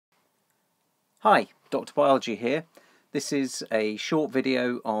Hi, DrBiology here. This is a short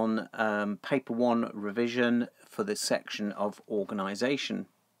video on Paper 1 revision for this section of organisation.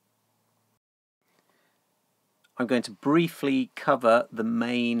 I'm going to briefly cover the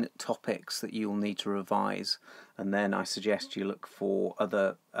main topics that you'll need to revise, and then I suggest you look for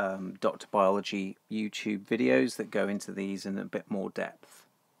other DrBiology YouTube videos that go into these in a bit more depth.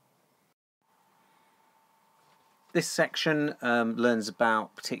 This section learns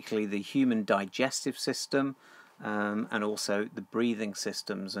about particularly the human digestive system and also the breathing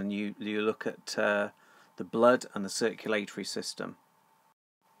systems, and you look at the blood and the circulatory system.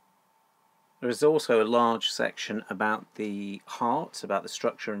 There is also a large section about the heart, about the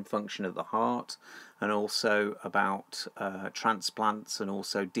structure and function of the heart, and also about transplants and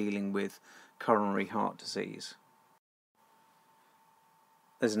also dealing with coronary heart disease.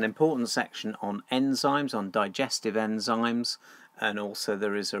 There's an important section on enzymes, on digestive enzymes, and also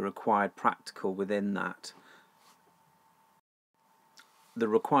there is a required practical within that. The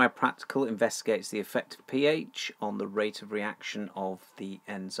required practical investigates the effect of pH on the rate of reaction of the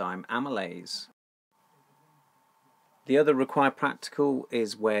enzyme amylase. The other required practical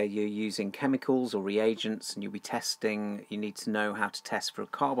is where you're using chemicals or reagents and you'll be testing. You need to know how to test for a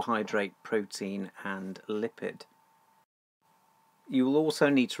carbohydrate, protein and lipid. You will also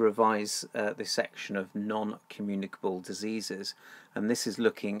need to revise this section of non-communicable diseases, and this is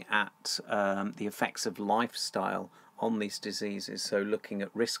looking at the effects of lifestyle on these diseases, so looking at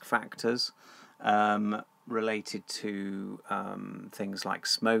risk factors related to things like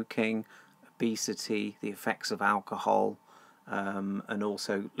smoking, obesity, the effects of alcohol, and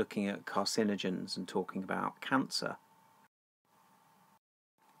also looking at carcinogens and talking about cancer.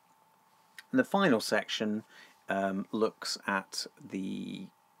 And the final section looks at the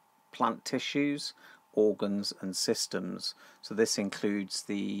plant tissues, organs and systems. So this includes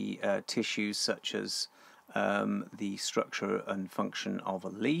the tissues such as the structure and function of a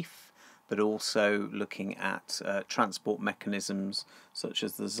leaf, but also looking at transport mechanisms such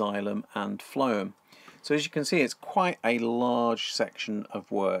as the xylem and phloem. So as you can see, it's quite a large section of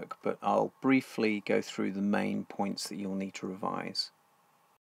work, but I'll briefly go through the main points that you'll need to revise.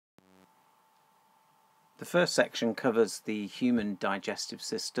 The first section covers the human digestive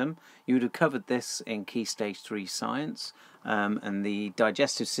system. You would have covered this in Key Stage 3 Science, and the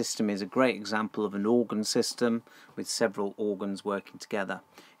digestive system is a great example of an organ system with several organs working together.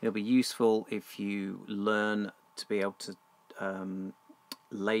 It'll be useful if you learn to be able to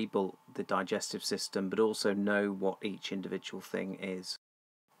label the digestive system, but also know what each individual thing is.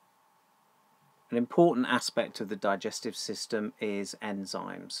 An important aspect of the digestive system is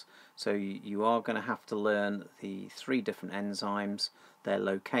enzymes. So you are going to have to learn the 3 different enzymes, their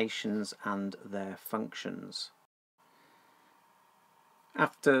locations and their functions.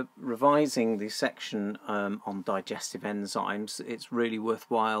 After revising the section on digestive enzymes, it's really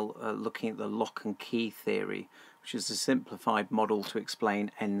worthwhile looking at the lock and key theory, which is a simplified model to explain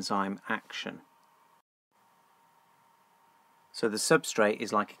enzyme action. So the substrate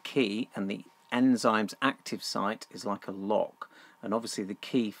is like a key and the enzyme's active site is like a lock, and obviously the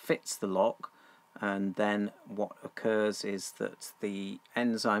key fits the lock, and then what occurs is that the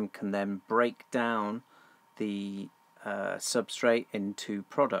enzyme can then break down the substrate into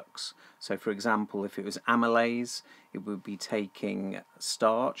products. So for example, if it was amylase, it would be taking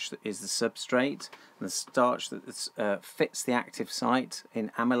starch that is the substrate, and the starch that fits the active site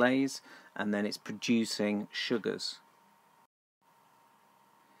in amylase, and then it's producing sugars.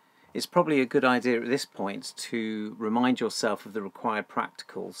 It's probably a good idea at this point to remind yourself of the required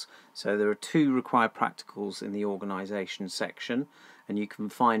practicals. So there are 2 required practicals in the organisation section, and you can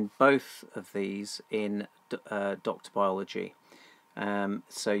find both of these in DrBiology.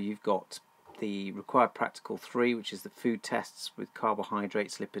 So you've got the required practical 3, which is the food tests with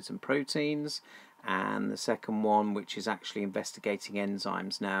carbohydrates, lipids and proteins, and the second one, which is actually investigating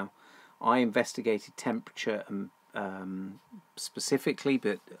enzymes. Now, I investigated temperature and specifically,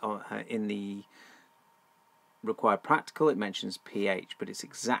 but in the required practical it mentions pH, but it's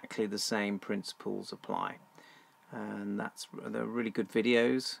exactly the same principles apply, and they're really good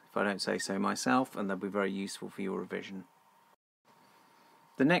videos, if I don't say so myself, and they'll be very useful for your revision.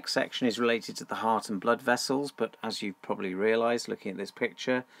 The next section is related to the heart and blood vessels, but as you've probably realised looking at this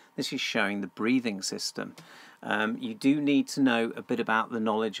picture, this is showing the breathing system. You do need to know a bit about the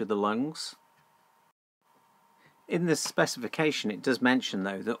knowledge of the lungs. In this specification it does mention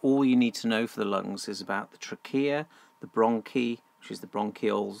though that all you need to know for the lungs is about the trachea, the bronchi, which is the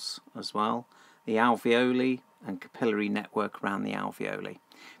bronchioles as well, the alveoli and capillary network around the alveoli.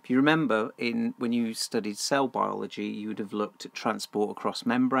 If you remember, when you studied cell biology, you would have looked at transport across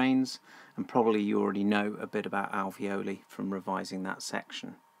membranes, and probably you already know a bit about alveoli from revising that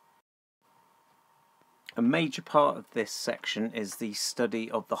section. A major part of this section is the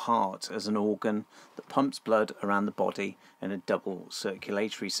study of the heart as an organ that pumps blood around the body in a double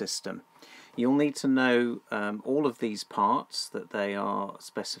circulatory system. You'll need to know all of these parts that they are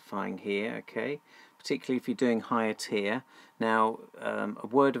specifying here, okay? Particularly if you're doing higher tier. Now, a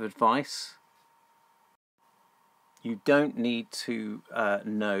word of advice: you don't need to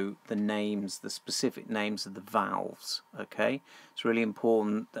know the names, the specific names of the valves, okay? It's really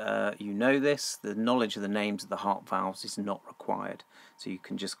important you know this. The knowledge of the names of the heart valves is not required, so you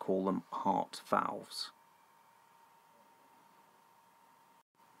can just call them heart valves.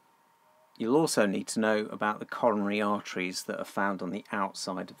 You'll also need to know about the coronary arteries that are found on the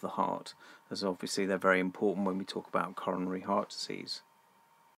outside of the heart, as obviously they're very important when we talk about coronary heart disease.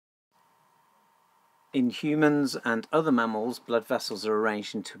 In humans and other mammals, blood vessels are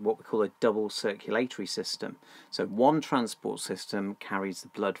arranged into what we call a double circulatory system. So one transport system carries the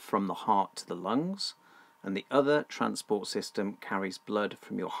blood from the heart to the lungs, and the other transport system carries blood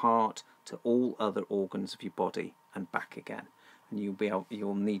from your heart to all other organs of your body and back again. And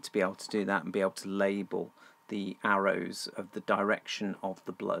you'll need to be able to do that and be able to label the arrows of the direction of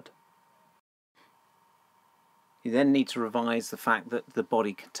the blood. You then need to revise the fact that the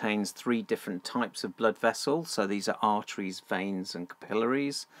body contains 3 different types of blood vessels. So these are arteries, veins and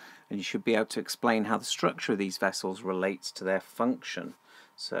capillaries, and you should be able to explain how the structure of these vessels relates to their function.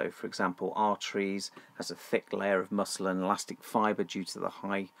 So for example, arteries has a thick layer of muscle and elastic fibre due to the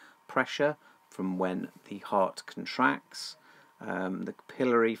high pressure from when the heart contracts. The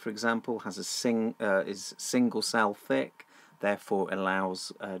capillary, for example, has is single cell thick, therefore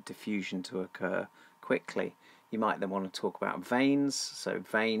allows diffusion to occur quickly. You might then want to talk about veins. So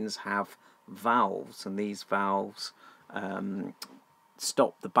veins have valves, and these valves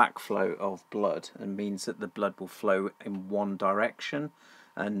stop the backflow of blood and means that the blood will flow in one direction.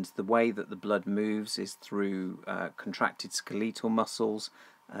 And the way that the blood moves is through contracted skeletal muscles,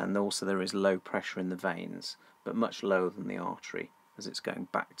 and also there is low pressure in the veins, but much lower than the artery as it's going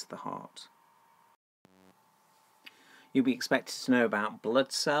back to the heart. You'll be expected to know about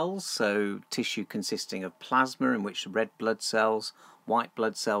blood cells, so tissue consisting of plasma in which red blood cells, white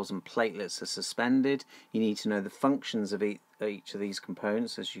blood cells and platelets are suspended. You need to know the functions of each of these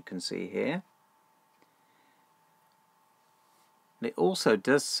components, as you can see here. And it also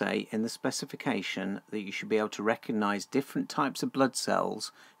does say in the specification that you should be able to recognise different types of blood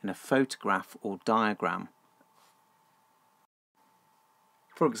cells in a photograph or diagram.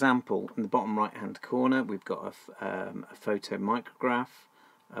 For example, in the bottom right hand corner we've got a photomicrograph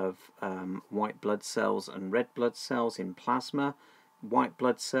of white blood cells and red blood cells in plasma. White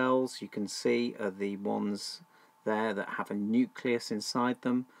blood cells, you can see, are the ones there that have a nucleus inside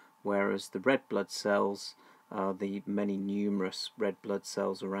them, whereas the red blood cells are the many numerous red blood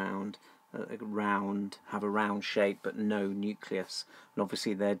cells around, have a round shape but no nucleus, and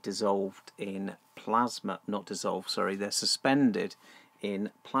obviously they're dissolved in plasma, not dissolved, sorry, they're suspended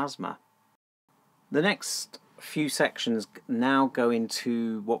in plasma. The next few sections now go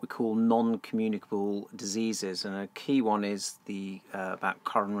into what we call non-communicable diseases, and a key one is the about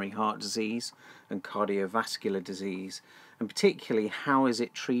coronary heart disease and cardiovascular disease, and particularly how is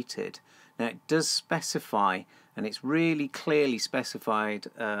it treated. Now it does specify, and it's really clearly specified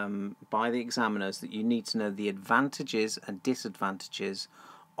by the examiners, that you need to know the advantages and disadvantages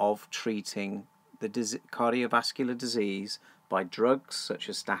of treating the cardiovascular disease by drugs such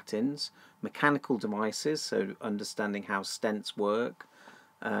as statins, mechanical devices, so understanding how stents work,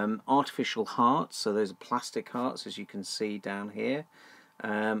 artificial hearts, so those are plastic hearts as you can see down here,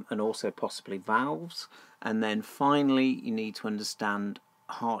 and also possibly valves, and then finally you need to understand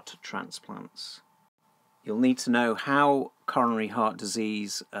heart transplants. You'll need to know how coronary heart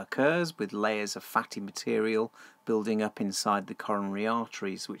disease occurs, with layers of fatty material building up inside the coronary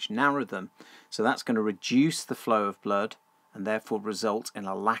arteries which narrow them, so that's going to reduce the flow of blood and therefore result in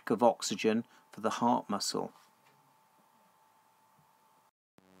a lack of oxygen for the heart muscle.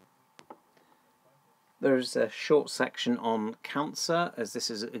 There's a short section on cancer, as this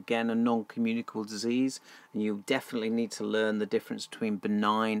is again a non-communicable disease, and you'll definitely need to learn the difference between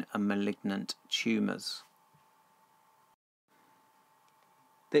benign and malignant tumours.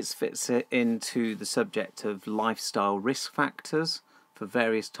 This fits into the subject of lifestyle risk factors for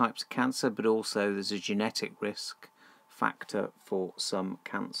various types of cancer, but also there's a genetic risk factor for some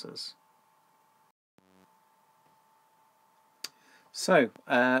cancers. So,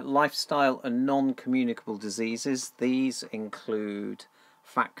 lifestyle and non-communicable diseases, these include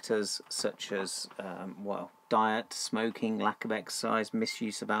factors such as well, diet, smoking, lack of exercise,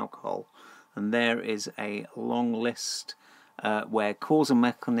 misuse of alcohol, and there is a long list where causal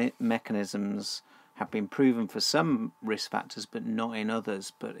mechanisms have been proven for some risk factors but not in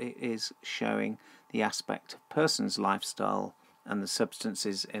others, but it is showing the aspect of person's lifestyle and the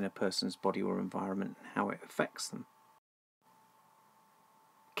substances in a person's body or environment and how it affects them.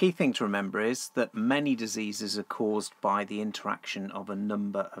 Key thing to remember is that many diseases are caused by the interaction of a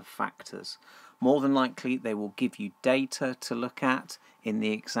number of factors. More than likely they will give you data to look at in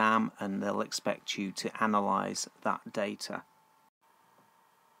the exam and they'll expect you to analyse that data.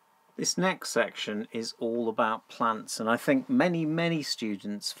 This next section is all about plants, and I think many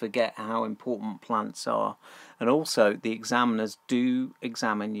students forget how important plants are, and also the examiners do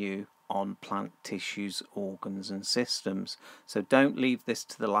examine you on plant tissues, organs and systems, so don't leave this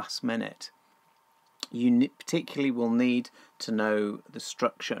to the last minute. You particularly will need to know the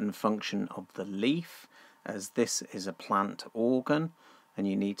structure and function of the leaf, as this is a plant organ, and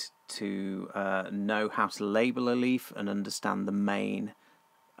you need to know how to label a leaf and understand the main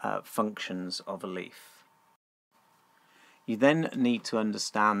functions of a leaf. You then need to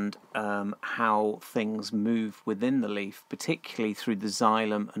understand how things move within the leaf, particularly through the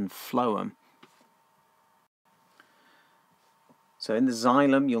xylem and phloem. So in the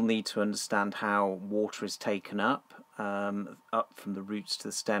xylem you'll need to understand how water is taken up from the roots to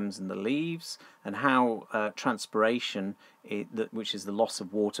the stems and the leaves, and how transpiration, which is the loss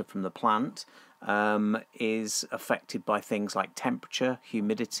of water from the plant, is affected by things like temperature,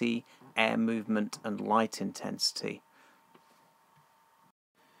 humidity, air movement and light intensity.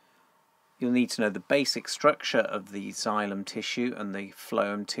 You'll need to know the basic structure of the xylem tissue and the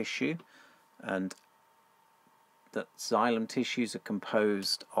phloem tissue, and that xylem tissues are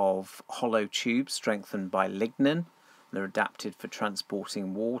composed of hollow tubes strengthened by lignin. They're adapted for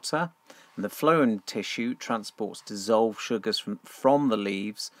transporting water, and the phloem tissue transports dissolved sugars from the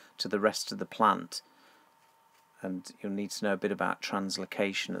leaves to the rest of the plant, and you'll need to know a bit about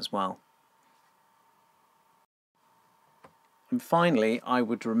translocation as well. And finally, I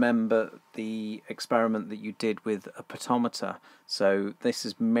would remember the experiment that you did with a potometer. So this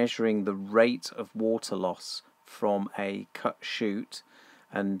is measuring the rate of water loss from a cut shoot,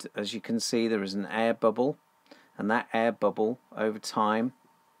 and as you can see there is an air bubble, and that air bubble over time,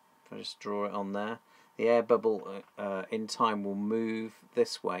 if I just draw it on there, the air bubble in time will move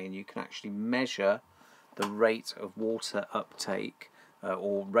this way, and you can actually measure the rate of water uptake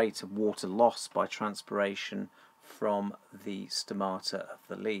or rate of water loss by transpiration from the stomata of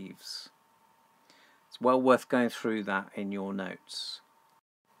the leaves. It's well worth going through that in your notes.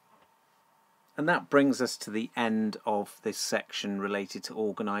 And that brings us to the end of this section related to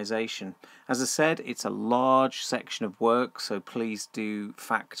organisation. As I said, it's a large section of work, so please do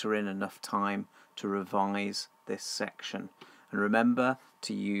factor in enough time to revise this section. And remember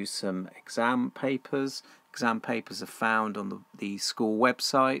to use some exam papers. Exam papers are found on the school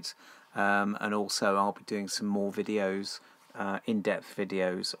website, and also I'll be doing some more videos, in-depth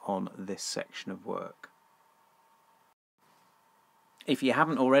videos on this section of work. If you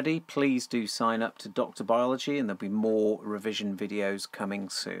haven't already, please do sign up to DrBiology, and there'll be more revision videos coming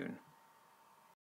soon.